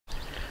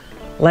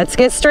Let's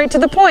get straight to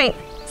the point.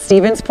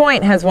 Stevens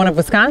Point has one of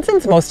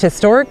Wisconsin's most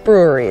historic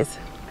breweries.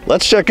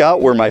 Let's check out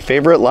where my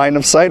favorite line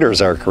of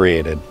ciders are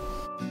created.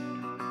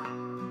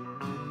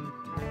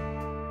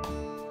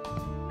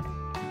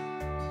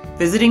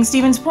 Visiting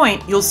Stevens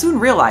Point, you'll soon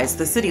realize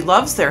the city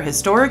loves their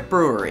historic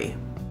brewery.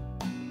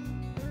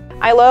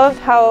 I love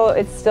how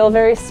it's still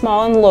very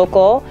small and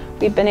local.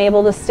 We've been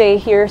able to stay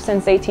here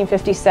since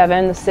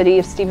 1857. The city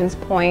of Stevens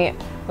Point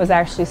was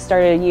actually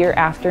started a year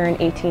after in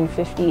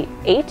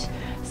 1858.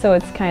 So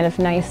it's kind of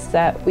nice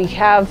that we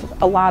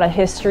have a lot of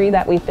history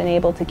that we've been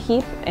able to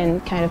keep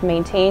and kind of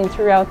maintain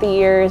throughout the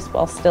years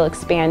while still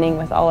expanding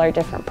with all our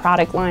different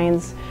product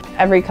lines.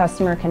 Every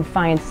customer can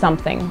find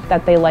something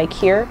that they like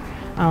here,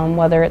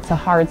 whether it's a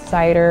hard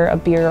cider, a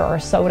beer, or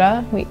a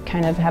soda. We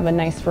kind of have a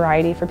nice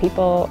variety for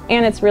people,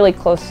 and it's really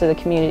close to the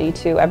community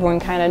too. Everyone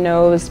kind of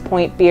knows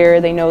Point Beer,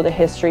 they know the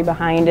history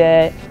behind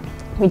it.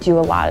 We do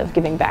a lot of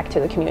giving back to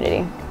the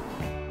community.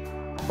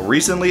 A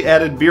recently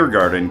added beer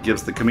garden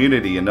gives the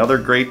community another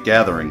great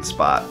gathering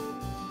spot.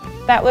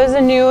 That was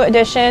a new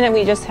addition, and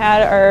we just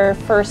had our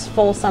first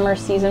full summer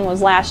season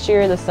was last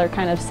year. This is our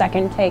kind of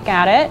second take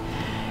at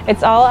it.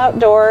 It's all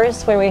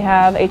outdoors, where we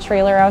have a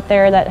trailer out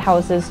there that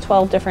houses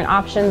 12 different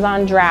options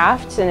on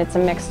draft, and it's a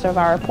mix of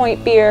our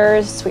Point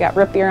beers. We got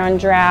root beer on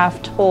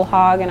draft, whole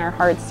hog, and our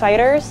hard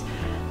ciders.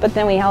 But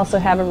then we also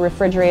have a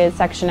refrigerated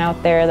section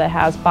out there that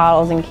has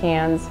bottles and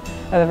cans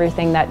of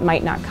everything that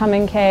might not come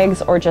in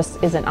kegs or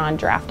just isn't on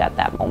draft at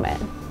that moment.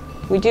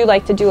 We do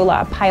like to do a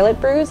lot of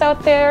pilot brews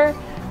out there,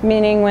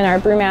 meaning when our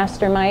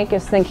brewmaster Mike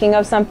is thinking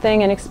of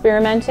something and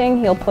experimenting,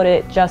 he'll put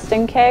it just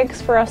in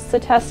kegs for us to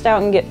test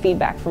out and get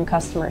feedback from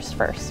customers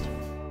first.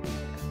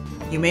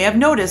 You may have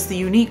noticed the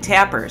unique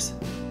tappers.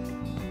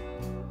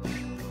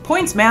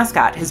 Point's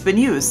mascot has been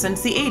used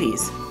since the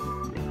 80s.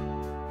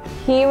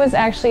 He was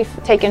actually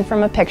taken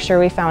from a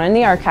picture we found in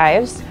the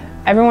archives.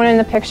 Everyone in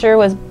the picture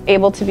was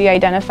able to be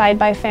identified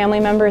by family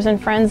members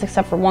and friends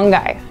except for one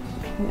guy.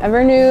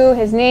 Never knew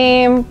his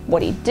name,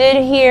 what he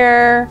did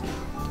here.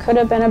 Could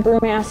have been a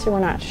brewmaster, we're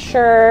not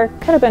sure.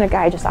 Could have been a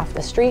guy just off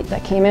the street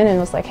that came in and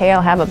was like, hey,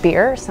 I'll have a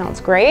beer, sounds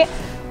great.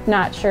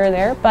 Not sure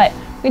there, but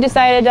we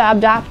decided to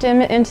adopt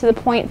him into the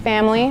Point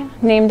family,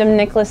 named him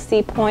Nicholas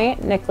C.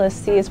 Point. Nicholas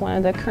C. is one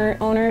of the current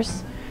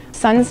owners'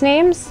 son's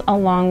names,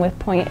 along with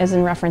Point is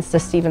in reference to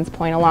Stevens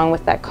Point, along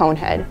with that cone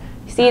head.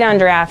 You see it on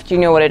draft, you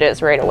know what it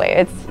is right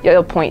away.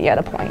 It'll point you at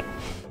a point.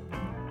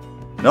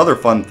 Another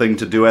fun thing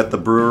to do at the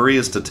brewery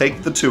is to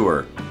take the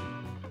tour.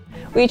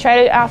 We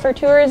try to offer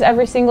tours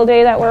every single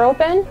day that we're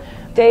open.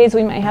 Days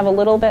we might have a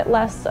little bit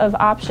less of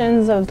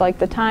options of like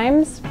the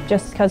times,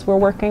 just because we're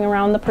working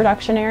around the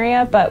production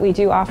area, but we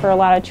do offer a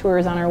lot of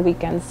tours on our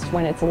weekends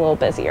when it's a little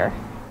busier.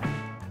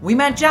 We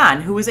met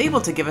John, who was able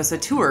to give us a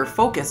tour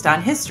focused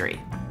on history.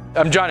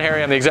 I'm John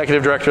Harry, I'm the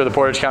Executive Director of the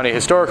Portage County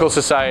Historical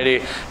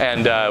Society,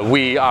 and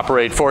we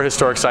operate 4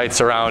 historic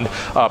sites around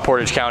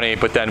Portage County,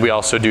 but then we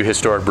also do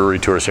historic brewery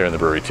tours here in the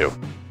brewery too.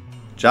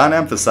 John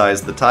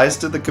emphasized the ties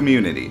to the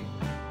community.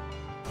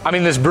 I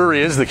mean, this brewery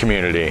is the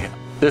community.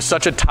 There's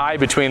such a tie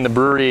between the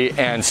brewery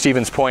and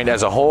Stevens Point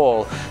as a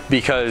whole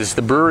because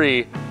the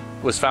brewery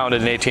was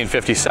founded in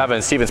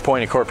 1857, Stevens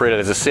Point incorporated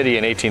as a city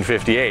in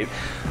 1858.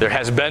 There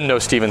has been no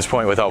Stevens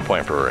Point without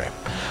Point Brewery.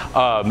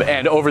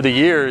 And over the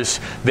years,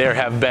 there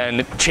have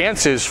been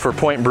chances for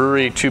Point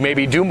Brewery to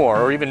maybe do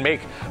more or even make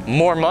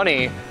more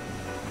money,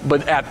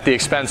 but at the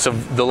expense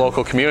of the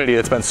local community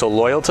that's been so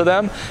loyal to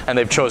them, and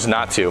they've chosen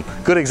not to.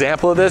 Good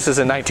example of this is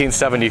in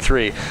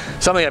 1973,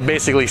 something that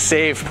basically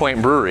saved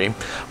Point Brewery.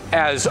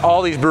 As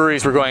all these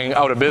breweries were going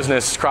out of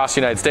business across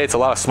the United States, a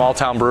lot of small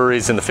town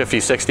breweries in the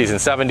 50s, 60s,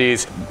 and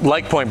 70s,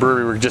 like Point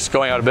Brewery, were just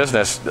going out of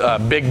business.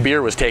 Big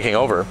beer was taking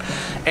over.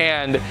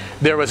 And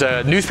there was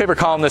a newspaper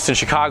columnist in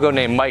Chicago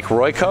named Mike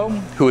Royko,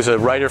 who was a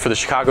writer for the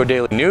Chicago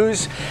Daily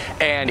News,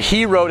 and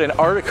he wrote an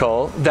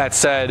article that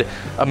said,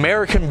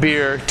 American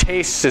beer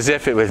tastes as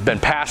if it had been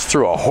passed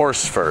through a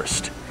horse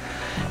first.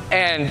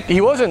 And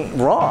he wasn't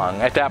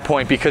wrong at that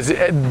point because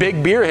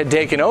big beer had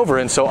taken over,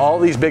 and so all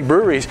these big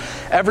breweries,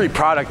 every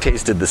product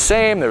tasted the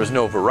same. There was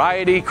no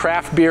variety.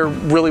 Craft beer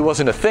really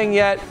wasn't a thing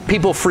yet.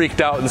 People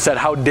freaked out and said,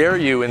 how dare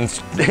you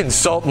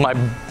insult my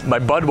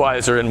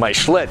Budweiser and my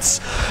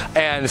Schlitz?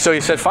 And so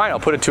he said, fine, I'll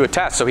put it to a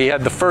test. So he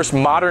had the first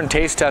modern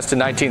taste test in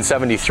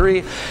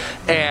 1973,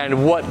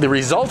 and what the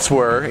results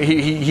were,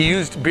 he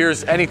used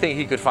beers, anything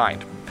he could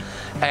find.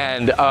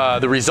 And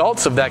the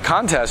results of that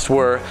contest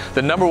were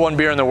the #1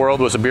 beer in the world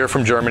was a beer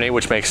from Germany,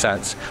 which makes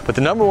sense. But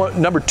the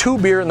number 2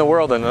 beer in the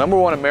world and the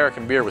 #1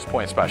 American beer was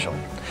Point Special.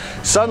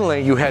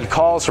 Suddenly, you had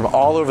calls from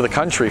all over the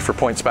country for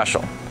Point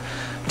Special.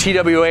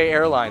 TWA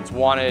Airlines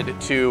wanted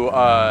to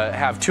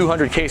have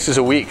 200 cases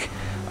a week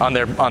on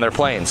their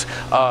planes.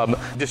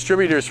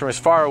 Distributors from as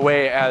far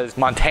away as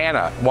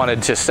Montana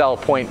wanted to sell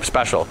Point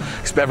Special.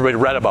 Everybody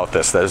read about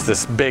this. There's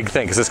this big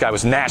thing because this guy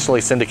was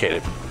nationally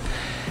syndicated.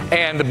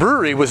 And the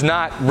brewery was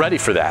not ready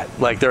for that.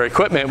 Like, their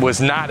equipment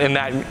was not in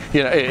that,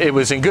 it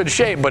was in good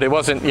shape, but it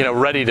wasn't,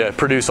 ready to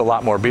produce a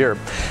lot more beer.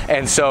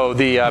 And so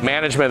the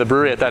management of the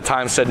brewery at that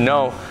time said,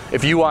 no,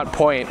 if you want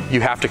Point, you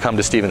have to come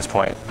to Stevens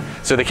Point.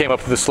 So they came up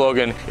with the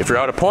slogan, if you're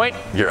out of Point,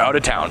 you're out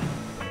of town.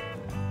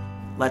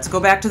 Let's go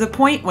back to the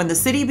point when the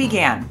city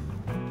began.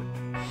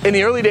 In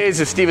the early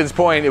days of Stevens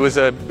Point, it was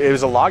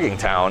a logging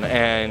town,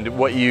 and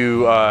what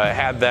you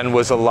had then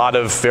was a lot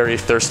of very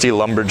thirsty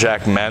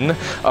lumberjack men,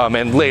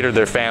 and later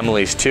their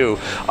families too.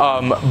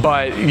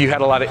 But you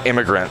had a lot of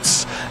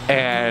immigrants,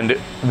 and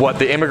what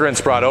the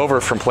immigrants brought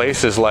over from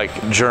places like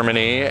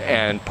Germany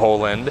and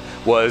Poland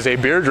was a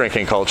beer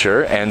drinking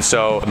culture, and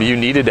so you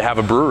needed to have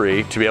a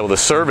brewery to be able to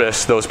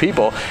service those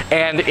people.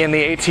 And in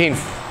the 1850s,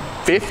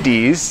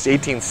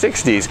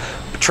 1860s,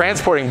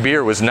 transporting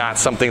beer was not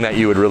something that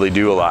you would really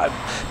do a lot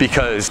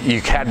because you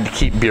had to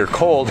keep beer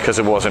cold because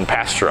it wasn't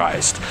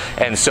pasteurized.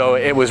 And so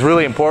it was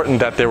really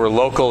important that there were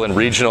local and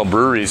regional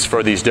breweries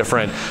for these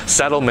different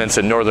settlements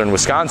in northern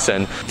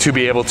Wisconsin to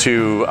be able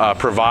to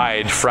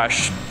provide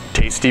fresh,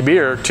 tasty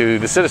beer to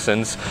the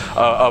citizens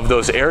of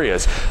those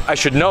areas. I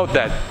should note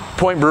that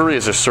Point Brewery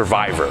is a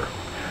survivor.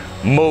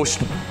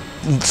 Most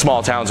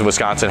small towns in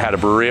Wisconsin had a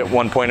brewery at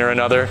one point or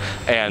another,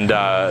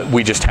 and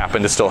we just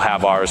happen to still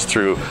have ours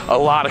through a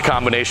lot of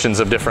combinations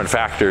of different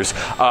factors,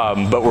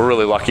 but we're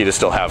really lucky to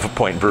still have a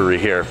Point Brewery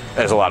here,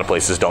 as a lot of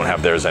places don't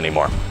have theirs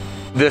anymore.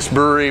 This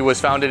brewery was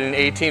founded in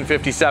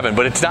 1857,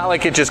 but it's not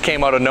like it just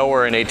came out of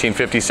nowhere in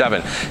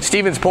 1857.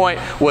 Stevens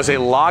Point was a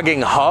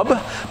logging hub,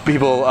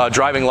 people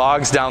driving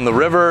logs down the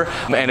river,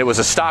 and it was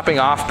a stopping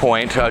off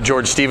point.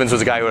 George Stevens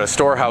was a guy who had a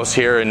storehouse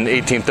here in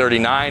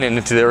 1839 and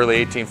into the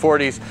early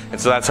 1840s,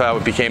 and so that's how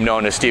it became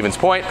known as Stevens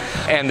Point.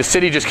 And the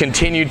city just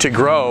continued to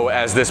grow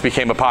as this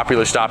became a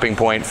popular stopping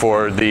point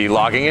for the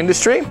logging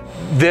industry.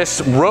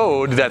 This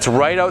road that's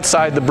right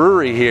outside the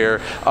brewery here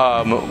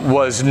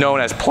was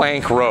known as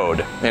Plank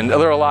Road,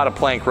 and there are a lot of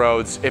plank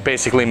roads. It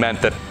basically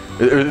meant that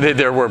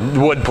there were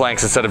wood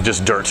planks instead of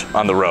just dirt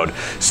on the road.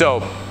 So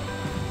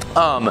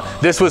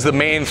this was the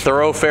main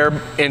thoroughfare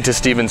into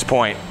Stevens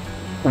Point.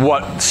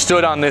 What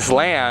stood on this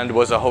land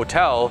was a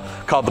hotel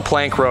called the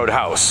Plank Road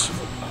House.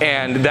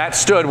 And that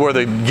stood where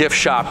the gift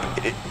shop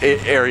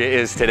area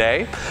is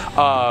today.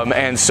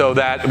 And so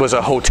that was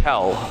a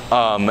hotel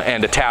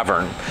and a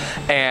tavern.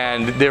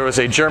 And there was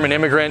a German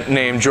immigrant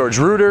named George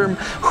Reuter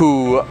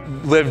who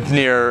lived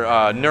near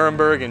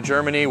Nuremberg in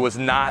Germany, was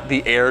not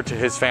the heir to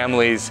his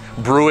family's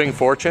brewing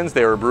fortunes.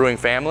 They were a brewing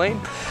family.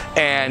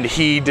 And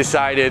he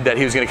decided that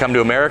he was going to come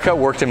to America,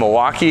 worked in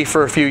Milwaukee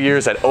for a few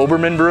years at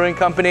Oberman Brewing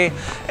Company,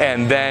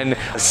 and then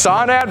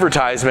saw an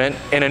advertisement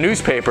in a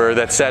newspaper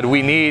that said,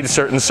 we need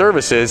certain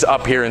services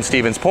up here in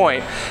Stevens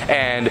Point,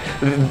 and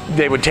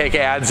they would take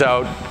ads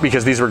out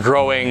because these were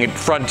growing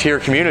frontier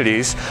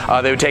communities.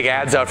 They would take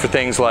ads out for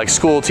things like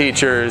school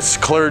teachers,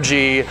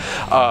 clergy,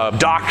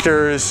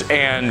 doctors,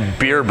 and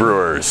beer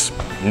brewers.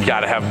 You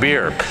gotta have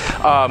beer.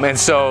 And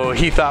so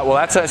he thought, well,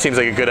 that seems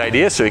like a good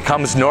idea. So he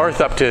comes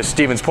north up to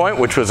Stevens Point,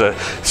 which was a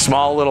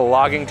small little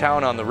logging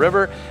town on the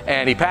river,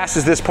 and he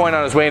passes this point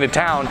on his way into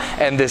town,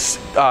 and this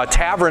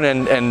tavern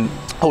and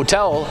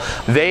hotel,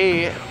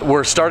 they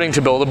were starting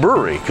to build a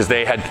brewery because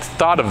they had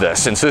thought of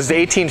this. And so this is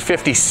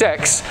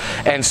 1856,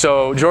 and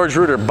so George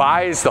Reuter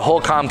buys the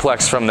whole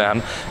complex from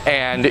them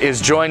and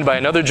is joined by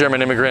another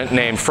German immigrant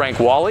named Frank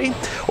Wally,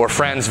 or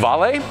Franz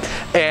Walle,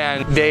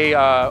 and they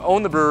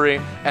own the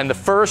brewery. And the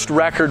first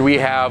record we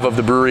have of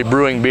the brewery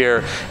brewing beer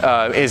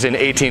is in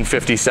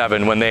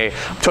 1857, when they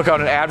took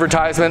out an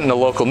advertisement in a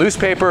local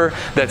newspaper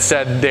that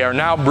said they are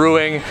now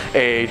brewing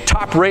a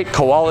top-rate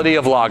quality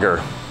of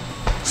lager.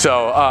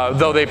 So,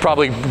 though they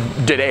probably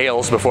did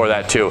ales before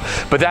that too.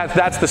 But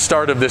that's the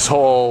start of this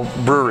whole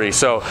brewery.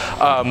 So,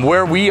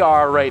 where we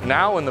are right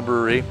now in the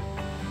brewery,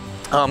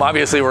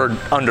 obviously we're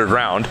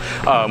underground.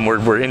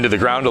 We're into the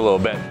ground a little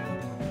bit.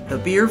 The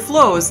beer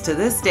flows to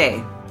this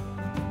day.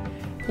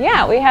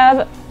 Yeah, we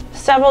have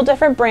several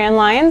different brand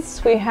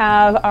lines. We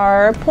have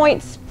our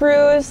Point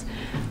brews.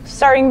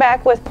 Starting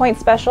back with Point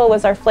Special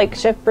was our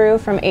flagship brew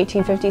from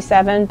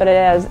 1857, but it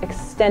has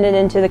extended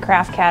into the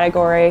craft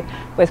category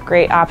with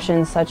great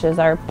options such as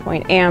our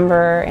Point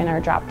Amber and our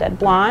Drop Dead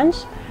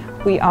Blonde.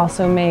 We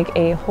also make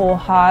a whole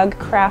hog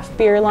craft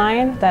beer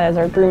line. That is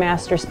our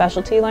Brewmaster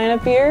specialty line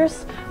of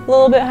beers. A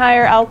little bit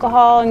higher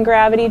alcohol and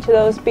gravity to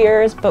those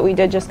beers, but we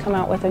did just come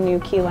out with a new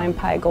key lime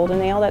pie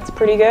golden ale that's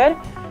pretty good.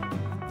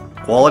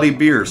 Quality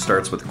beer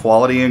starts with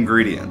quality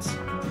ingredients.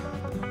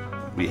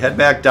 We head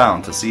back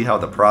down to see how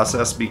the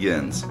process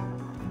begins.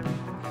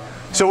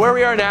 So where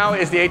we are now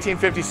is the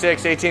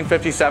 1856,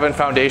 1857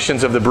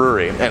 foundations of the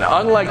brewery. And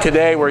unlike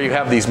today where you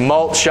have these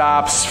malt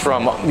shops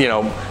from,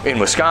 in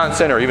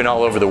Wisconsin or even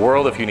all over the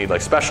world if you need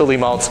like specialty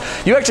malts,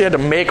 you actually had to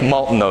make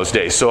malt in those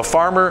days. So a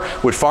farmer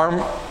would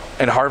farm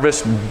and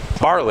harvest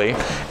barley,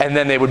 and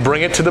then they would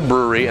bring it to the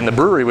brewery, and the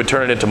brewery would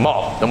turn it into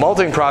malt. The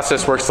malting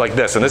process works like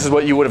this, and this is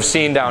what you would have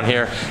seen down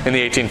here in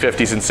the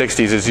 1850s and 60s,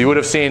 is you would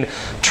have seen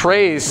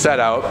trays set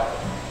out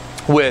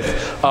with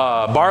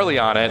barley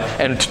on it,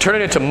 and to turn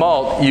it into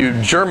malt, you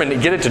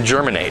get it to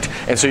germinate.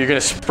 And so you're going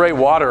to spray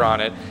water on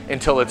it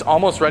until it's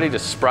almost ready to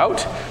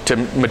sprout, to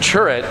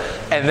mature it,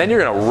 and then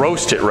you're going to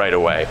roast it right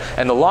away.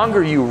 And the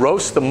longer you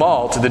roast the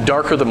malt, the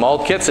darker the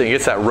malt gets, and it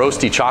gets that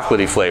roasty,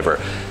 chocolatey flavor.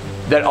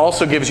 That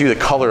also gives you the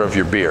color of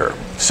your beer.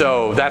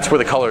 So that's where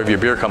the color of your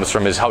beer comes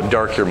from, is how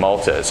dark your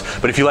malt is.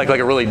 But if you like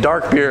a really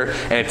dark beer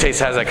and it has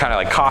that kind of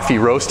like coffee,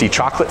 roasty,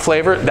 chocolate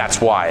flavor,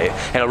 that's why.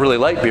 And a really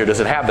light beer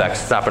doesn't have that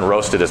because it's not been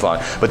roasted as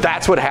long. But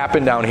that's what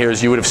happened down here,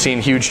 is you would have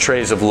seen huge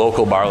trays of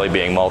local barley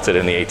being malted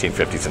in the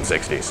 1850s and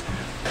 60s.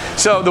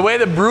 So the way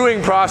the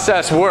brewing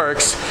process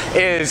works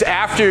is,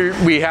 after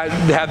we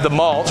had the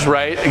malt,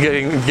 right,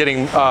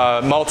 getting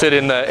malted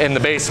in the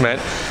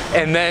basement,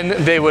 and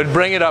then they would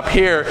bring it up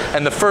here,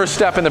 and the first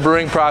step in the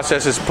brewing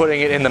process is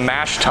putting it in the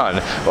mash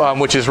tun,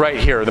 which is right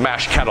here. The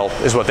mash kettle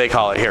is what they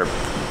call it here.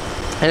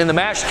 And in the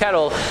mash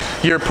kettle,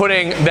 you're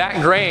putting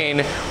that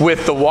grain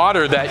with the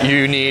water that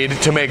you need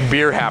to make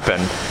beer happen.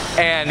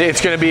 And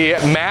it's going to be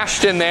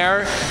mashed in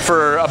there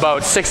for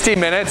about 60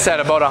 minutes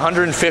at about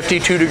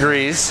 152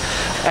 degrees.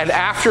 And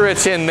after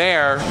it's in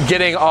there,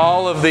 getting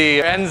all of the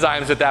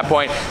enzymes at that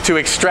point to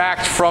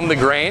extract from the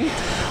grain.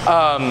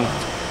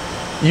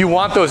 You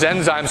want those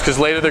enzymes because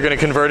later they're going to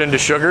convert into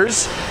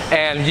sugars,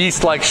 and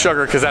yeast likes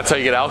sugar because that's how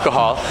you get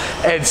alcohol.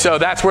 And so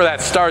that's where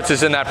that starts,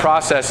 is in that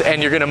process.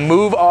 And you're going to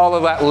move all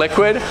of that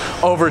liquid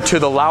over to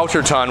the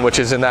lauter tun, which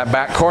is in that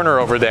back corner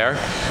over there.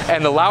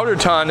 And the lauter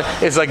tun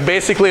is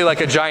basically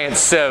like a giant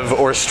sieve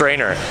or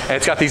strainer. And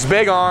it's got these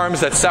big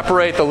arms that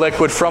separate the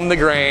liquid from the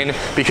grain,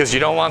 because you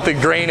don't want the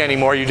grain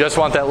anymore, you just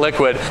want that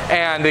liquid.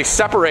 And they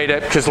separate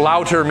it because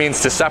lauter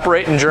means to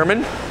separate in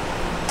German.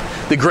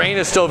 The grain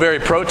is still very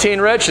protein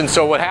rich, and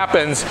so what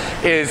happens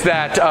is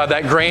that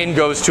that grain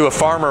goes to a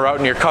farmer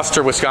out near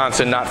Custer,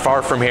 Wisconsin, not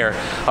far from here.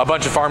 A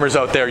bunch of farmers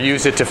out there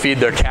use it to feed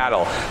their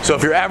cattle. So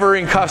if you're ever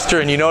in Custer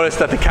and you notice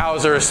that the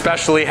cows are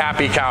especially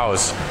happy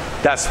cows,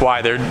 that's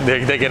why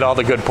they get all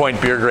the good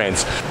Point beer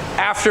grains.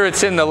 After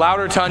it's in the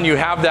lauter tun, you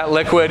have that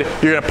liquid,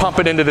 you're going to pump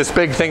it into this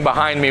big thing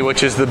behind me,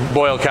 which is the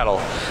boil kettle.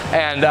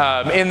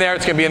 And in there,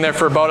 it's going to be in there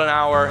for about an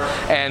hour,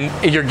 and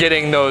you're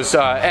getting those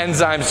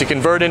enzymes to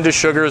convert into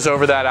sugars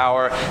over that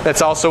hour.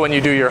 That's also when you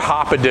do your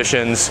hop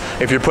additions,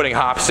 if you're putting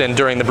hops in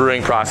during the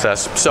brewing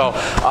process. So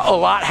a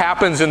lot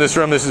happens in this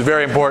room. This is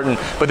very important.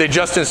 But they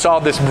just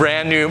installed this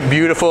brand new,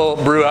 beautiful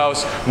brew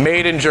house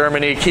made in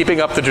Germany,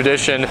 keeping up the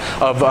tradition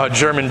of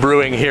German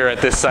brewing here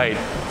at this site.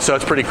 So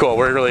it's pretty cool.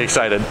 We're really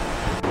excited.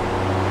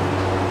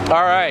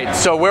 All right,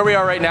 so where we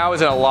are right now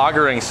is in a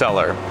lagering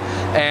cellar.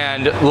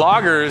 And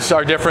lagers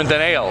are different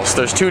than ales.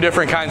 There's two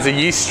different kinds of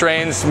yeast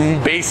strains,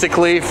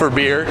 basically, for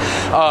beer.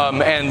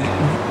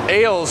 And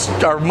ales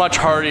are much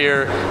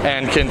hardier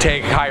and can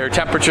take higher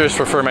temperatures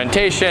for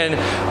fermentation.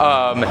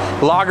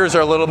 Lagers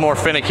are a little more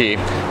finicky.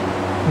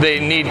 They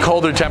need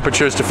colder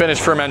temperatures to finish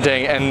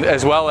fermenting, and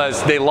as well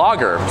as they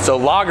lager. So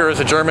lager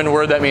is a German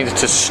word that means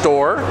to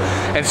store.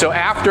 And so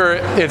after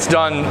it's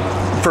done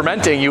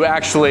fermenting, you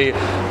actually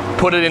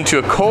put it into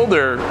a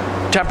colder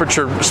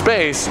temperature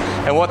space,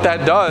 and what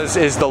that does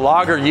is the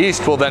lager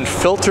yeast will then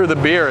filter the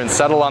beer and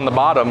settle on the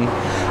bottom,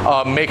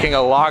 making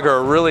a lager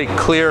a really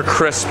clear,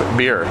 crisp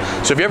beer.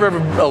 So if you ever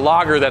have a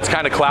lager that's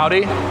kind of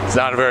cloudy, it's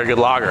not a very good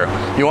lager.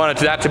 You want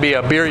that to be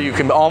a beer you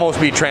can almost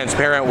be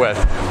transparent with.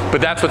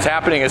 But that's what's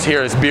happening is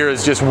here, is beer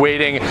is just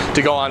waiting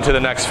to go on to the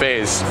next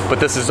phase. But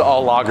this is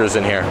all lagers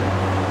in here.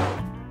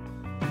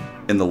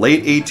 In the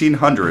late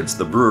 1800s,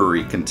 the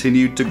brewery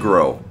continued to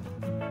grow.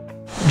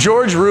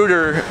 George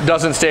Reuter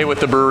doesn't stay with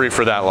the brewery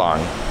for that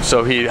long.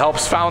 So he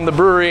helps found the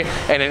brewery,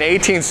 and in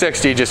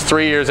 1860, just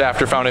 3 years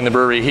after founding the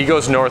brewery, he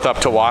goes north up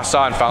to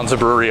Wausau and founds a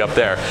brewery up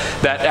there.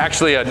 That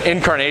actually, an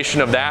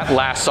incarnation of that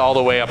lasts all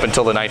the way up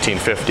until the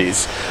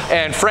 1950s.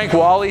 And Frank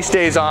Wally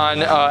stays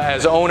on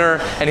as owner,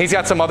 and he's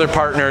got some other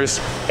partners.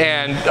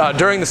 And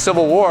during the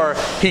Civil War,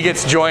 he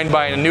gets joined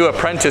by a new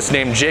apprentice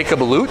named Jacob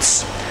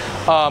Lutz,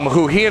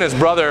 who he and his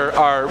brother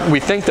are, we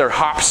think they're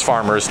hops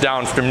farmers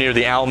down from near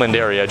the Almond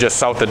area, just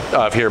south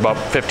of here, about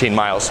 15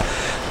 miles.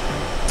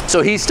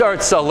 So he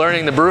starts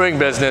learning the brewing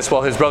business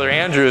while his brother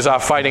Andrew is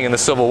off fighting in the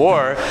Civil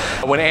War.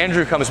 When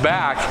Andrew comes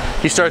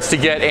back, he starts to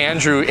get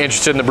Andrew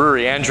interested in the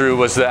brewery. Andrew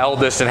was the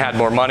eldest and had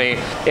more money.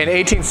 In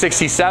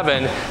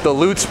 1867, the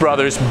Lutz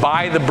brothers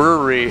buy the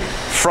brewery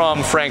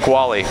from Frank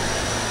Wally.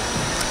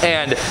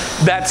 And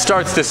that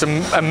starts this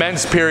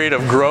immense period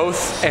of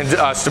growth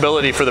and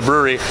stability for the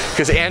brewery,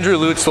 because Andrew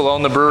Lutz will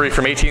own the brewery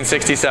from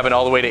 1867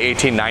 all the way to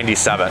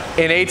 1897.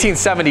 In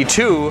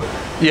 1872,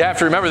 you have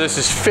to remember this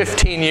is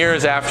 15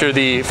 years after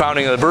the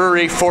founding of the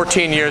brewery,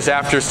 14 years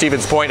after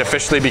Stevens Point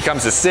officially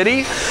becomes a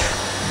city.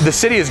 The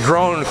city has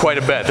grown quite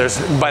a bit.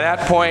 By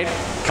that point,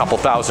 couple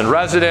thousand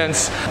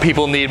residents.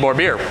 People need more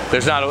beer.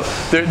 There's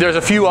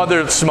a few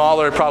other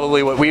smaller,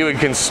 probably what we would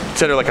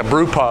consider like a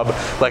brew pub,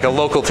 like a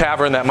local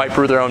tavern that might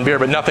brew their own beer,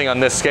 but nothing on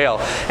this scale.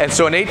 And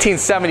so in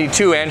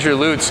 1872, Andrew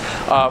Lutz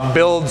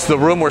builds the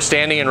room we're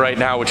standing in right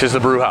now, which is the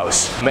brew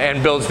house,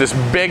 and builds this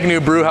big new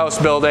brew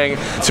house building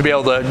to be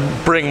able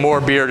to bring more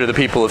beer to the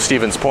people of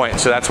Stevens Point.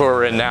 So that's where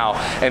we're in now.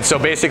 And so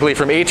basically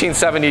from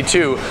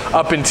 1872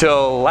 up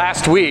until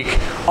last week,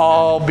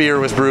 all beer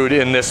was brewed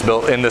in this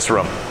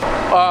room.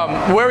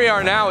 Where we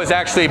are now is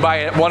actually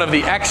by one of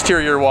the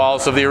exterior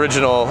walls of the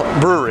original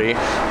brewery.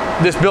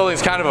 This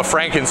building's kind of a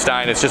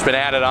Frankenstein. It's just been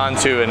added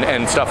onto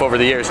and stuff over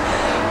the years.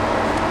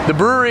 The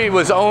brewery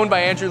was owned by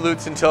Andrew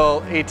Lutz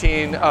until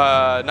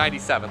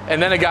 1897. And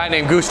then a guy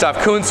named Gustav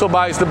Kunzel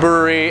buys the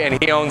brewery, and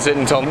he owns it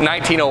until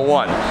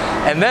 1901.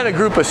 And then a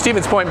group of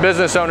Stevens Point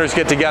business owners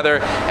get together,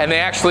 and they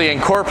actually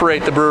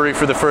incorporate the brewery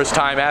for the first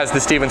time as the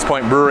Stevens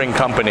Point Brewing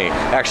Company.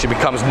 Actually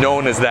becomes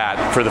known as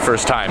that for the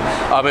first time.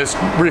 It's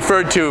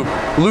referred to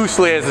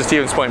loosely as the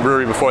Stevens Point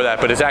Brewery before that,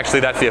 but that's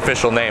the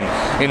official name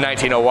in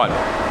 1901.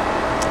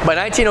 By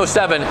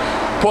 1907,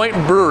 Point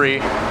Brewery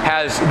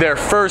has their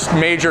first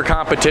major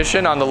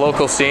competition on the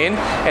local scene,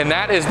 and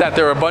that is that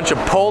there were a bunch of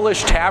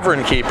Polish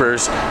tavern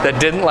keepers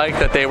that didn't like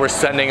that they were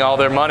sending all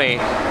their money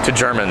to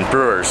German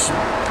brewers.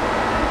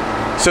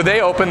 So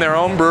they opened their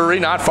own brewery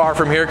not far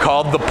from here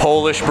called the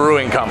Polish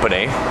Brewing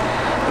Company.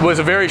 It was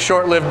a very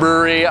short-lived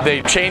brewery.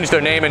 They changed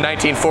their name in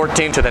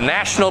 1914 to the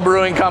National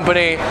Brewing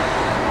Company.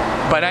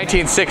 By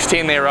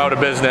 1916, they were out of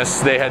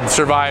business. They had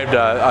survived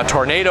a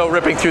tornado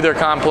ripping through their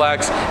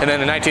complex, and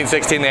then in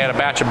 1916, they had a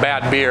batch of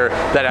bad beer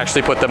that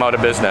actually put them out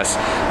of business.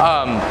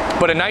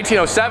 But in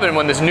 1907,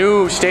 when this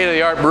new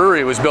state-of-the-art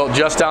brewery was built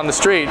just down the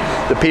street,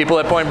 the people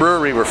at Point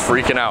Brewery were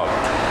freaking out.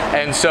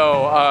 And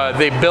so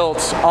they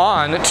built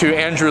on to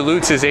Andrew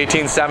Lutz's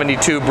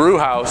 1872 brew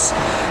house,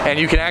 and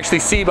you can actually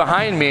see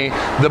behind me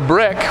the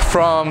brick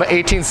from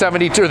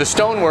 1872, or the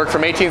stonework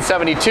from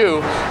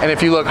 1872, and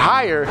if you look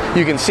higher,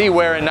 you can see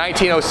where in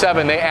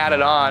 1907 they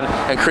added on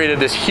and created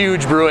this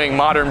huge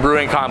modern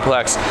brewing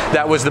complex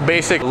that was the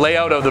basic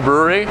layout of the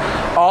brewery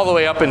all the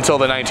way up until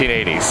the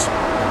 1980s.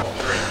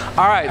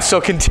 All right,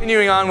 so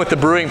continuing on with the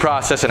brewing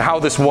process and how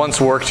this once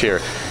worked here.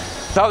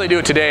 How they do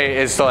it today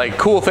is to like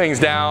cool things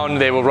down.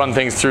 They will run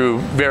things through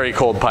very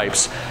cold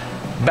pipes.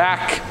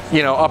 Back,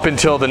 up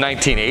until the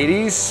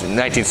 1980s,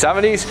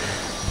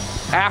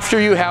 1970s,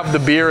 after you have the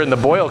beer in the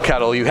boil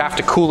kettle, you have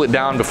to cool it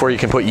down before you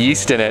can put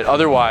yeast in it.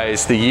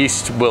 Otherwise, the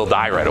yeast will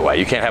die right away.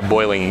 You can't have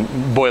boiling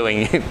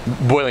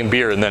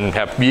beer and then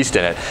have yeast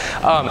in it.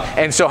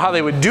 And so how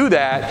they would do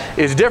that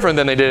is different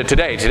than they did it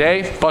today.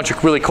 Today, a bunch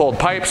of really cold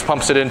pipes,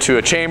 pumps it into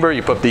a chamber,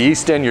 you put the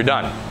yeast in, you're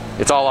done.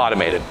 It's all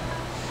automated.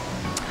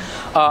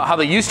 How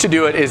they used to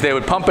do it is they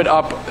would pump it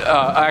up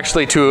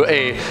actually to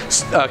a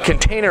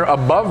container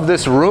above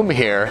this room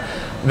here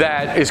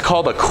that is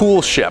called a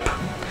cool ship.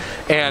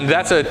 And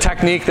that's a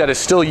technique that is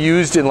still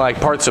used in like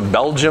parts of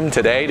Belgium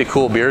today to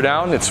cool beer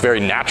down. It's a very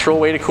natural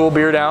way to cool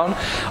beer down.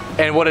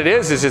 And what it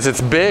is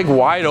it's big,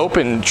 wide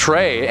open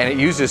tray, and it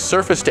uses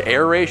surface to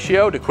air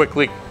ratio to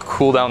quickly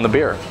cool down the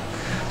beer.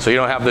 So you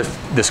don't have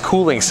this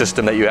cooling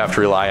system that you have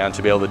to rely on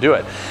to be able to do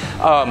it.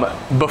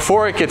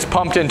 Before it gets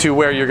pumped into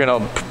where you're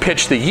gonna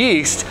pitch the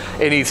yeast,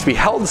 it needs to be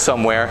held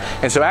somewhere.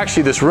 And so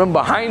actually this room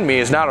behind me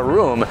is not a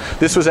room.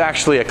 This was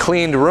actually a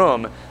cleaned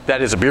room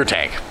that is a beer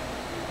tank.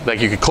 Like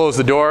you could close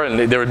the door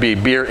and there would be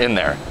beer in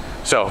there.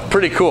 So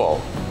pretty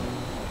cool.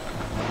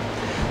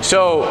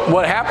 So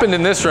what happened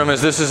in this room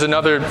is this is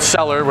another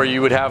cellar where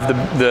you would have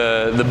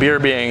the beer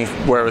being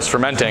where it was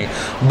fermenting,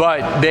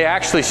 but they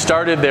actually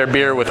started their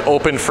beer with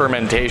open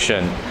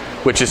fermentation,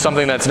 which is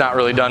something that's not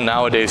really done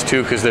nowadays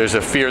too, because there's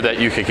a fear that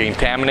you could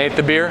contaminate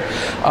the beer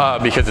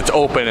because it's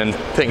open and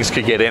things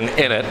could get in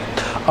it.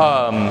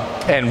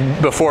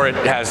 And before it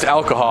has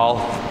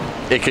alcohol,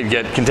 it could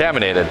get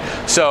contaminated.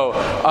 So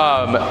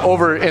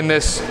over in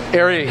this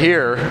area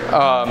here,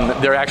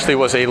 there actually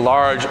was a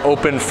large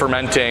open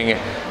fermenting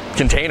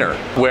container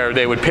where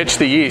they would pitch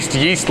the yeast.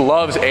 Yeast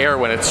loves air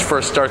when it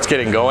first starts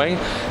getting going,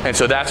 and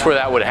so that's where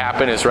that would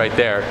happen, is right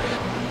there.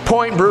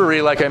 Point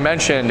Brewery, like I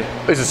mentioned,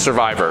 is a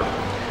survivor.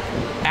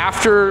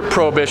 After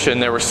Prohibition,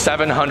 there were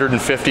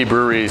 750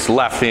 breweries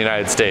left in the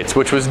United States,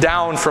 which was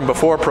down from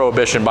before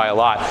Prohibition by a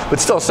lot, but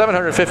still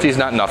 750 is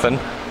not nothing.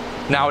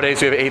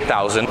 Nowadays we have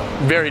 8,000,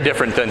 very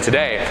different than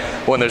today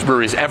when there's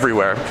breweries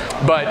everywhere.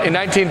 But in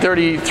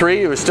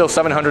 1933, it was still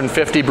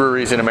 750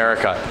 breweries in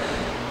America.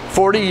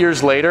 40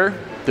 years later,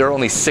 there are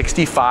only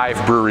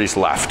 65 breweries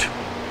left.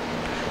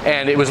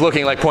 And it was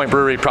looking like Point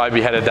Brewery would probably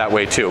be headed that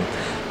way too.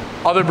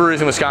 Other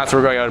breweries in Wisconsin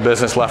were going out of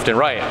business left and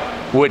right,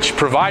 which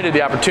provided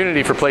the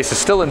opportunity for places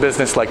still in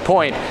business like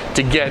Point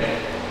to get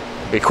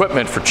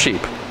equipment for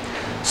cheap.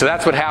 So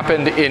that's what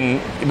happened in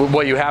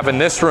what you have in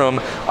this room.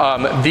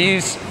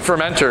 These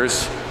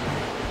fermenters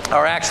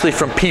are actually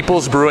from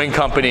People's Brewing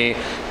Company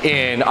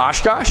in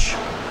Oshkosh.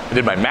 I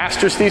did my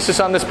master's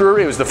thesis on this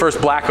brewery. It was the first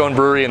black-owned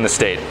brewery in the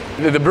state.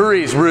 The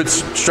brewery's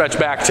roots stretch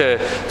back to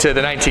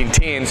the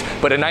 19-teens,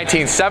 but in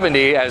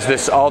 1970,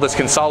 as all this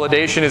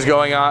consolidation is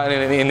going on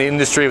in the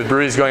industry with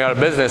breweries going out of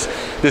business,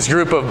 this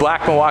group of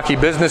black Milwaukee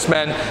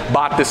businessmen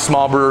bought this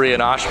small brewery in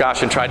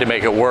Oshkosh and tried to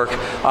make it work.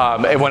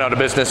 It went out of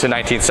business in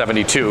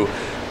 1972.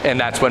 And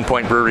that's when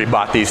Point Brewery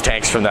bought these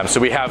tanks from them. So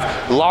we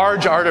have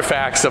large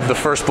artifacts of the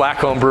first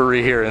black-owned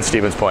brewery here in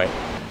Stevens Point.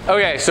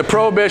 Okay, so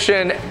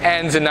Prohibition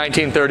ends in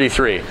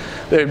 1933.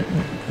 The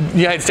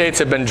United States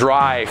had been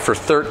dry for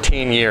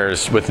 13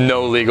 years with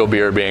no legal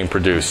beer being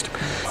produced.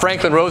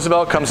 Franklin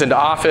Roosevelt comes into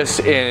office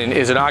and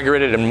is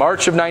inaugurated in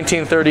March of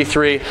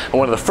 1933. And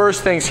one of the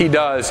first things he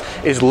does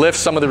is lift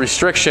some of the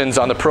restrictions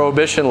on the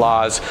Prohibition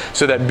laws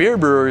so that beer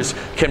brewers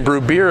can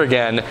brew beer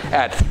again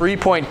at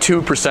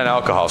 3.2%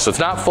 alcohol. So it's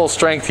not full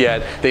strength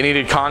yet. They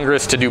needed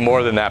Congress to do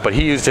more than that, but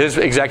he used his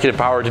executive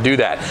power to do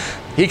that.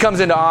 He comes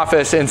into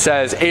office and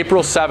says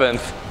April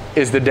 7th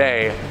is the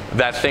day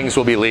that things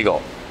will be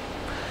legal.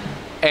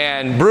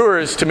 And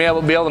brewers, to be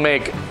able to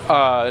make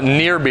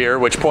near beer,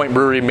 which Point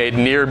Brewery made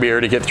near beer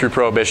to get through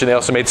Prohibition. They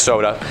also made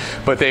soda,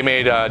 but they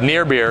made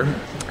near beer,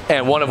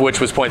 and one of which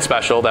was Point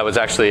Special. That was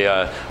actually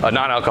a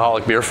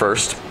non-alcoholic beer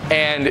first.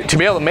 And to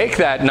be able to make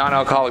that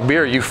non-alcoholic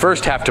beer, you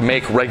first have to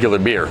make regular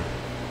beer.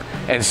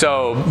 And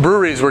so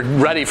breweries were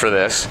ready for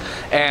this.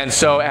 And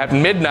so at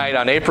midnight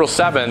on April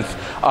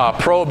 7th,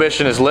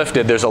 Prohibition is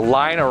lifted. There's a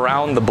line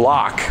around the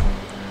block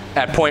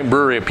at Point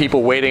Brewery of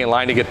people waiting in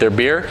line to get their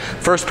beer.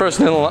 First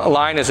person in the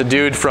line is a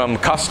dude from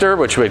Custer,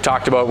 which we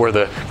talked about where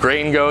the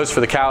grain goes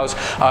for the cows.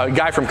 A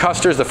guy from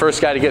Custer is the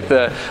first guy to get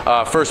the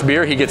first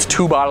beer. He gets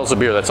 2 bottles of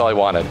beer. That's all he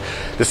wanted.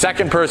 The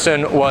second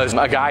person was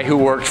a guy who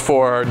worked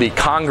for the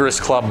Congress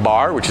Club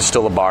bar, which is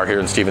still a bar here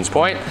in Stevens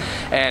Point.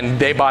 And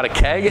they bought a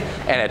keg,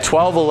 and at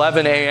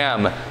 12:11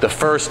 a.m., the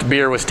first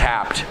beer was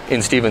tapped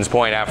in Stevens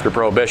Point after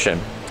Prohibition.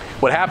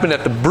 What happened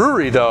at the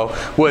brewery, though,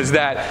 was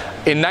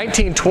that in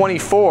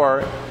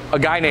 1924, a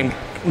guy named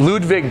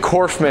Ludwig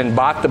Korfmann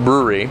bought the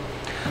brewery,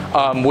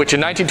 which in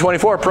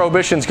 1924,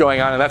 Prohibition's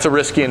going on, and that's a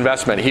risky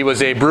investment. He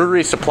was a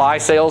brewery supply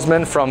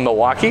salesman from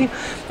Milwaukee,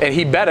 and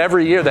he bet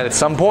every year that at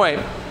some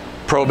point,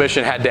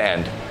 Prohibition had to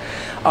end.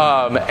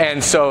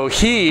 And so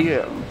he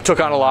took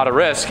on a lot of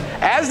risk,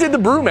 as did the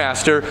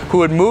brewmaster,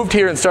 who had moved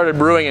here and started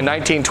brewing in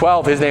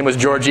 1912. His name was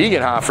George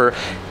Egenhofer.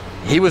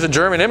 He was a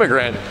German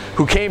immigrant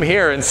who came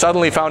here and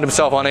suddenly found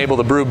himself unable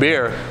to brew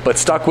beer, but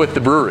stuck with the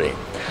brewery.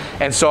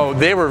 And so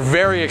they were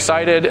very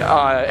excited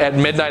at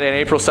midnight on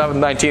April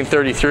 7th,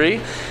 1933,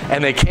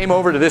 and they came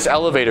over to this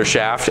elevator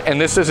shaft, and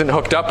this isn't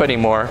hooked up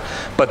anymore,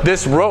 but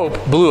this rope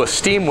blew a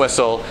steam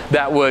whistle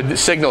that would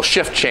signal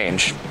shift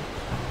change.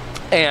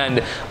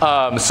 And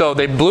so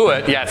they blew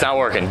it. Yeah, it's not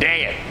working. Dang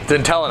it.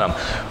 Didn't tell them.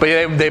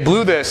 But they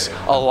blew this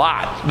a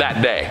lot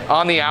that day,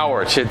 on the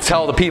hour, to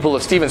tell the people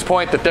of Stevens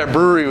Point that their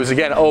brewery was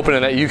again open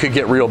and that you could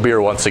get real beer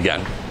once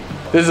again.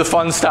 This is a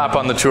fun stop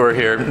on the tour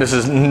here. This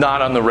is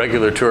not on the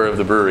regular tour of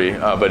the brewery,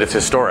 but it's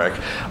historic.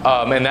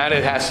 And that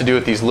it has to do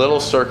with these little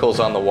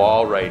circles on the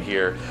wall right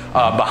here.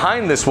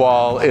 Behind this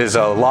wall is a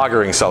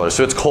lagering cellar,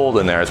 so it's cold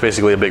in there. It's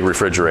basically a big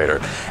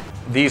refrigerator.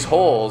 These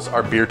holes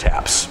are beer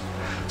taps.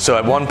 So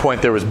at one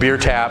point there was beer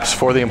taps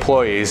for the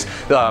employees.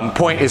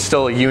 Point is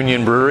still a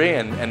union brewery,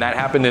 and that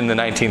happened in the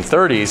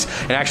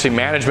 1930s. And actually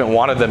management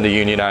wanted them to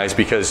unionize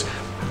because,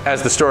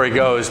 as the story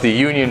goes, the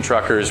union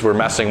truckers were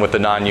messing with the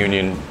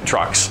non-union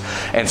trucks.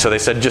 And so they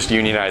said, just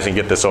unionize and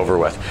get this over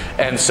with.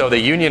 And so they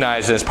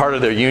unionized, and as part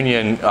of their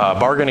union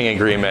bargaining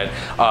agreement,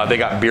 they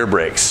got beer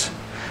breaks.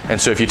 And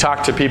so if you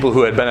talk to people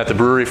who had been at the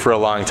brewery for a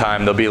long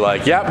time, they'll be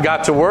like, yep,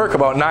 got to work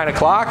about 9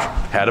 o'clock,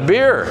 had a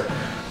beer.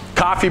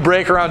 Coffee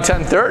break around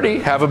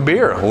 10:30, have a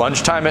beer.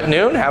 Lunchtime at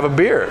noon, have a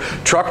beer.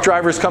 Truck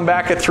drivers come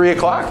back at 3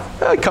 o'clock,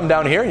 come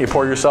down here and you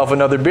pour yourself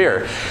another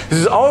beer. This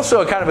is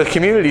also a kind of a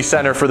community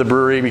center for the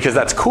brewery because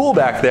that's cool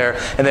back there,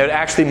 and they would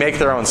actually make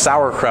their own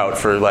sauerkraut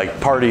for like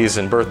parties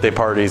and birthday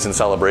parties and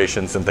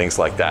celebrations and things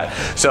like that.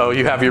 So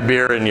you have your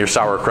beer and your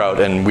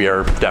sauerkraut, and we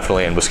are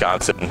definitely in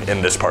Wisconsin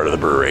in this part of the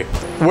brewery.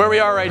 Where we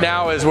are right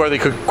now is where the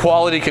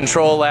quality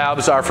control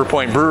labs are for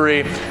Point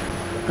Brewery.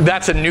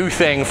 That's a new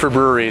thing for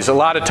breweries. A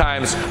lot of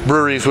times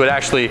breweries would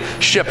actually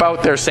ship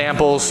out their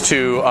samples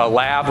to a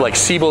lab like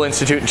Siebel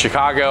Institute in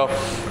Chicago,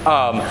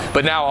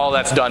 but now all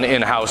that's done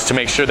in-house to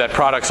make sure that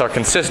products are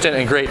consistent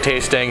and great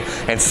tasting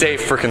and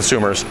safe for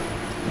consumers.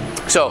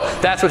 So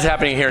that's what's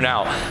happening here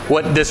now.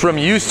 What this room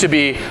used to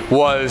be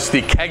was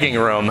the kegging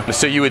room.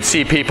 So you would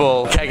see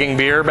people kegging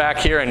beer back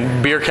here,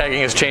 and beer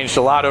kegging has changed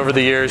a lot over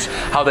the years.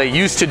 How they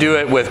used to do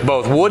it with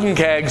both wooden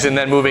kegs and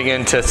then moving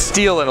into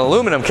steel and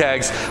aluminum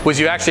kegs was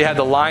you actually had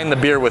to line the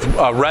beer with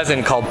a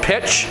resin called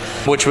pitch,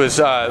 which was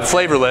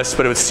flavorless,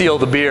 but it would seal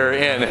the beer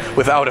in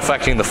without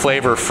affecting the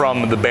flavor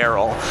from the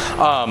barrel.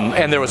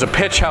 And there was a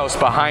pitch house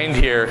behind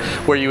here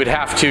where you would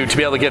have to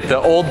be able to get the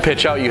old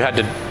pitch out, you had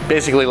to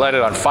basically light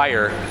it on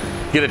fire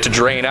get it to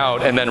drain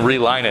out, and then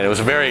reline it. It was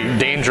a very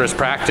dangerous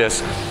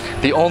practice.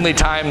 The only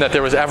time that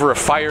there was ever a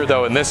fire,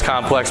 though, in this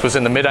complex was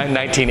in the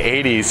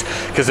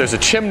mid-1980s, because there's a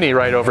chimney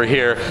right over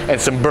here, and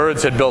some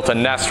birds had built a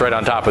nest right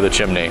on top of the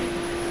chimney.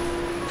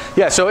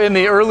 Yeah, so in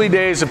the early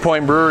days of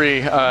Point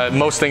Brewery,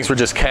 most things were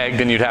just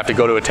kegged, and you'd have to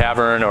go to a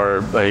tavern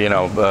or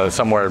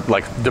somewhere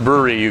like the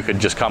brewery. You could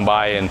just come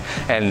by,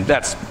 and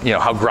that's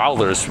how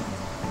growlers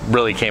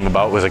really came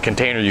about, was a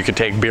container you could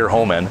take beer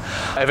home in.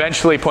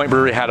 Eventually, Point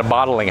Brewery had a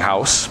bottling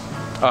house.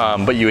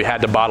 But you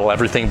had to bottle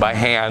everything by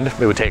hand.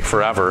 It would take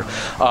forever.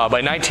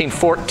 By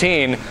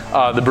 1914,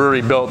 the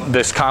brewery built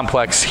this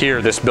complex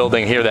here, this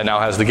building here that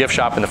now has the gift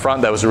shop in the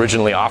front that was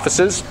originally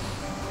offices.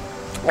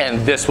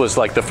 And this was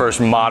like the first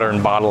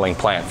modern bottling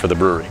plant for the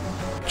brewery.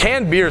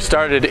 Canned beer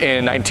started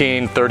in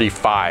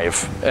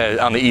 1935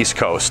 on the East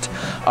Coast.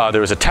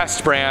 There was a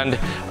test brand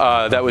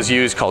that was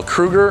used called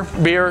Kruger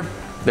beer.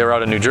 They were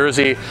out of New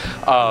Jersey,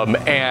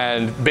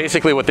 and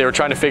basically what they were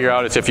trying to figure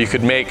out is if you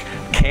could make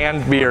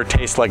canned beer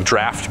taste like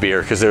draft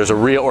beer, because there's a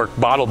real, or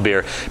bottled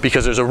beer,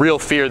 because there's a real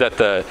fear that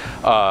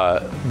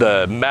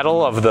the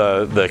metal of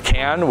the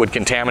can would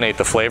contaminate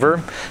the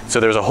flavor. So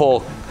there's a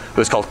whole, it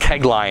was called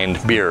keg-lined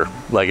beer.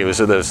 Like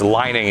there's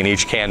lining in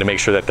each can to make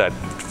sure that that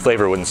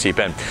flavor wouldn't seep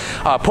in.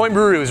 Point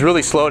Brewery was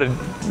really slow to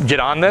get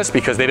on this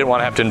because they didn't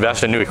want to have to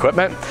invest in new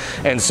equipment,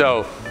 and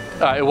so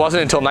it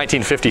wasn't until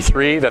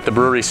 1953 that the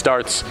brewery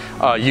starts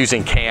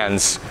using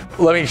cans.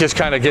 Let me just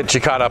kind of get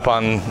you caught up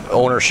on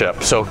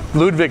ownership. So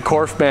Ludwig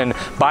Korfmann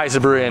buys the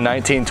brewery in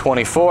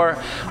 1924.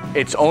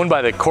 It's owned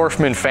by the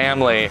Korfmann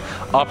family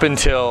up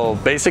until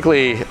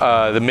basically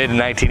the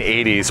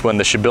mid-1980s when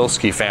the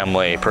Szybilski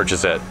family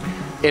purchased it.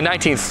 In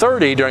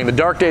 1930, during the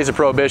dark days of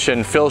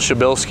Prohibition, Phil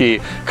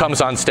Szybilski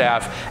comes on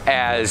staff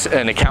as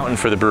an accountant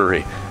for the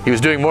brewery. He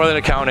was doing more than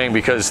accounting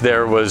because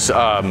there was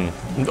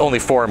only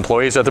 4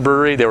 employees at the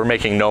brewery. They were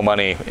making no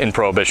money in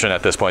Prohibition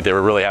at this point. They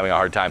were really having a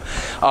hard time.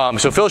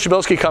 So Phil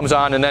Szybilski comes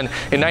on, and then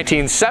in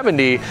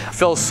 1970,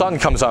 Phil's son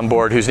comes on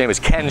board, whose name is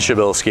Ken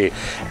Szybilski.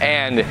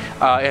 And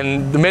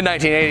in the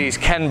mid-1980s,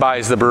 Ken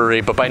buys the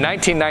brewery, but by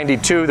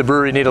 1992, the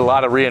brewery needed a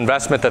lot of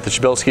reinvestment that the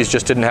Szybilskis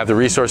just didn't have the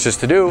resources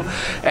to do.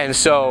 And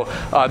so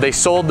they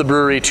sold the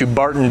brewery to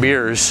Barton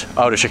Beers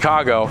out of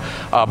Chicago.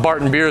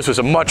 Barton Beers was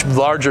a much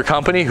larger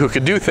company who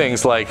could do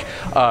things like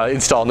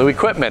install new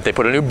equipment. They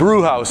put a new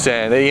brew house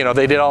in.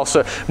 They did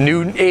also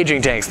new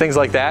aging tanks, things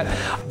like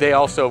that. They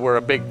also were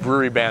a big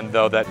brewery band,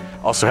 though, that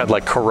also had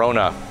like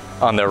Corona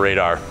on their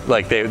radar.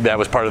 Like that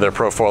was part of their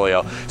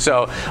portfolio.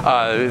 So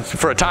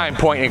for a time,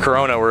 Point and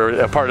Corona were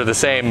a part of the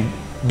same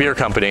beer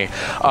company.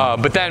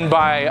 But then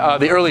by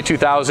the early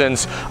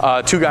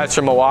 2000s, 2 guys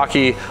from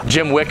Milwaukee,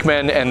 Jim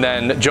Wickman and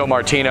then Joe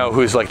Martino,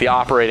 who's like the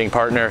operating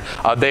partner,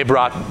 they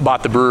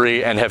bought the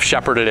brewery and have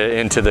shepherded it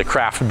into the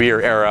craft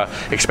beer era,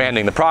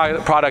 expanding the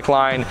product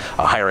line,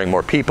 hiring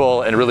more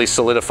people, and really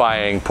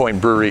solidifying Point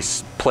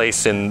Brewery's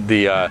place in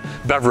the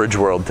beverage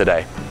world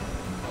today.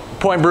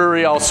 Point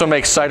Brewery also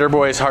makes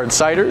Ciderboys hard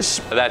ciders.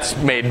 That's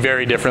made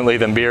very differently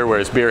than beer,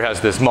 whereas beer has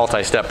this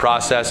multi-step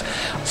process.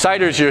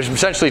 Ciders, you're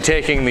essentially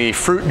taking the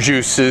fruit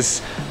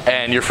juices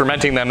and you're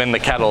fermenting them in the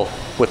kettle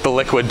with the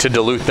liquid to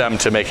dilute them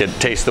to make it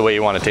taste the way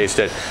you want to taste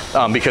it,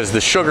 because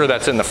the sugar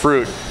that's in the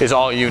fruit is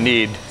all you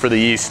need for the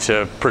yeast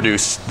to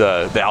produce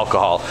the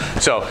alcohol.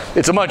 So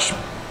it's a much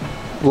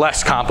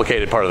less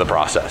complicated part of the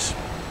process.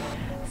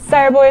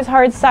 Ciderboys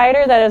hard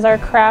cider, that is our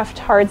craft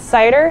hard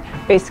cider,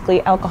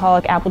 basically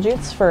alcoholic apple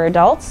juice for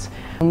adults.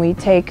 And we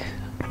take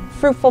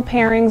fruitful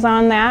pairings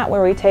on that,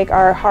 where we take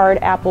our hard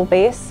apple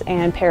base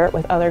and pair it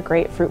with other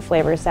great fruit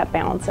flavors that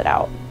balance it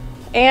out.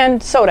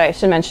 And soda, I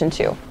should mention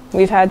too.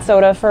 We've had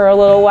soda for a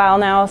little while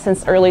now,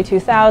 since early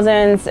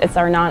 2000s. It's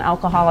our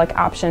non-alcoholic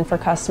option for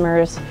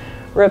customers.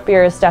 Root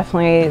beer is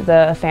definitely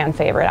the fan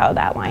favorite out of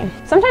that line.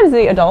 Sometimes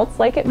the adults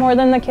like it more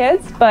than the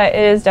kids, but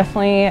it is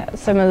definitely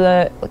some of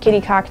the kiddie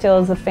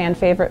cocktails, the fan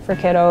favorite for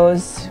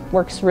kiddos.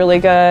 Works really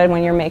good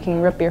when you're making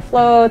root beer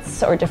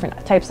floats or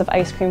different types of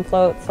ice cream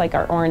floats, like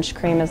our orange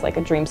cream is like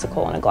a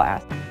dreamsicle in a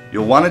glass.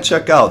 You'll want to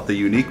check out the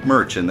unique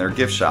merch in their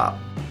gift shop.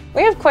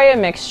 We have quite a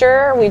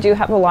mixture. We do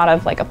have a lot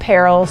of like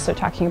apparel, so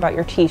talking about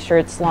your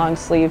t-shirts, long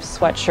sleeves,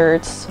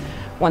 sweatshirts.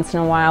 Once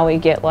in a while we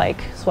get like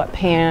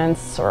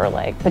sweatpants or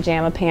like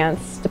pajama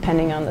pants,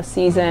 depending on the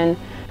season.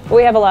 But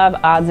we have a lot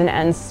of odds and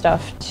ends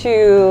stuff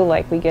too,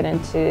 like we get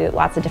into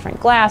lots of different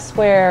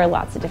glassware,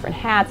 lots of different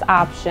hats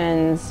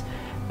options,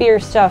 beer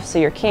stuff, so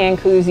your can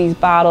koozies,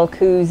 bottle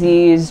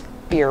koozies,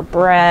 beer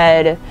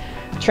bread,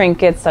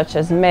 trinkets such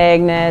as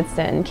magnets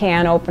and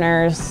can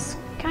openers,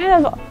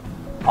 kind of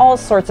all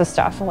sorts of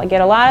stuff. We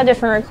get a lot of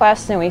different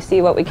requests and we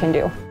see what we can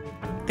do.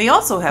 They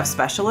also have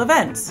special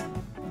events.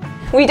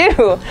 We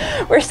do.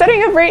 We're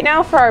setting up right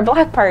now for our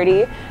block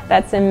party.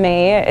 That's in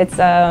May. It's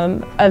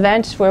an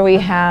event where we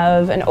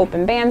have an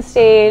open band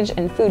stage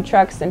and food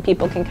trucks, and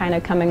people can kind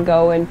of come and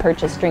go and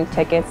purchase drink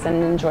tickets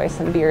and enjoy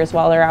some beers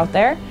while they're out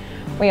there.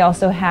 We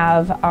also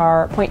have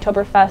our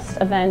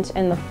Pointtoberfest event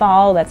in the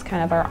fall. That's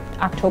kind of our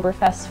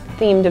Oktoberfest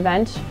themed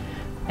event.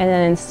 And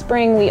then in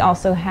spring, we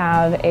also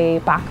have a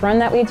Bach run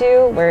that we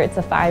do, where it's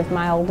a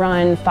 5-mile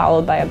run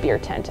followed by a beer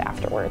tent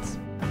afterwards.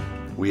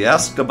 We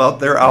asked about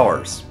their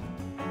hours.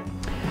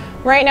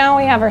 Right now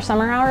we have our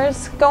summer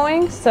hours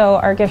going, so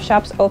our gift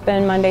shop's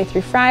open Monday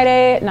through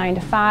Friday, 9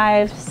 to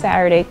 5,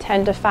 Saturday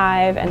 10 to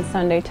 5, and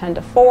Sunday 10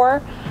 to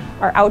 4.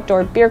 Our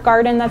outdoor beer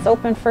garden that's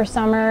open for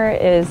summer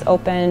is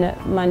open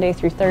Monday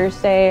through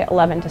Thursday,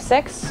 11 to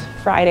 6,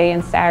 Friday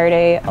and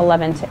Saturday,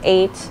 11 to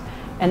 8,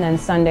 and then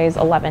Sundays,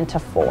 11 to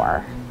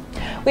 4.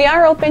 We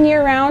are open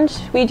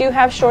year-round. We do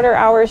have shorter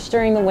hours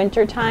during the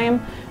winter time,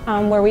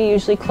 where we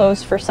usually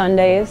close for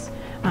Sundays,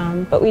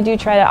 but we do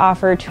try to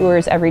offer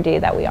tours every day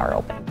that we are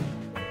open.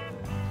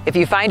 If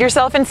you find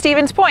yourself in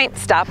Stevens Point,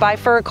 stop by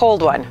for a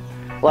cold one.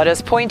 Let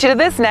us point you to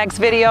this next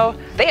video.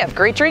 They have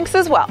great drinks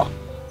as well.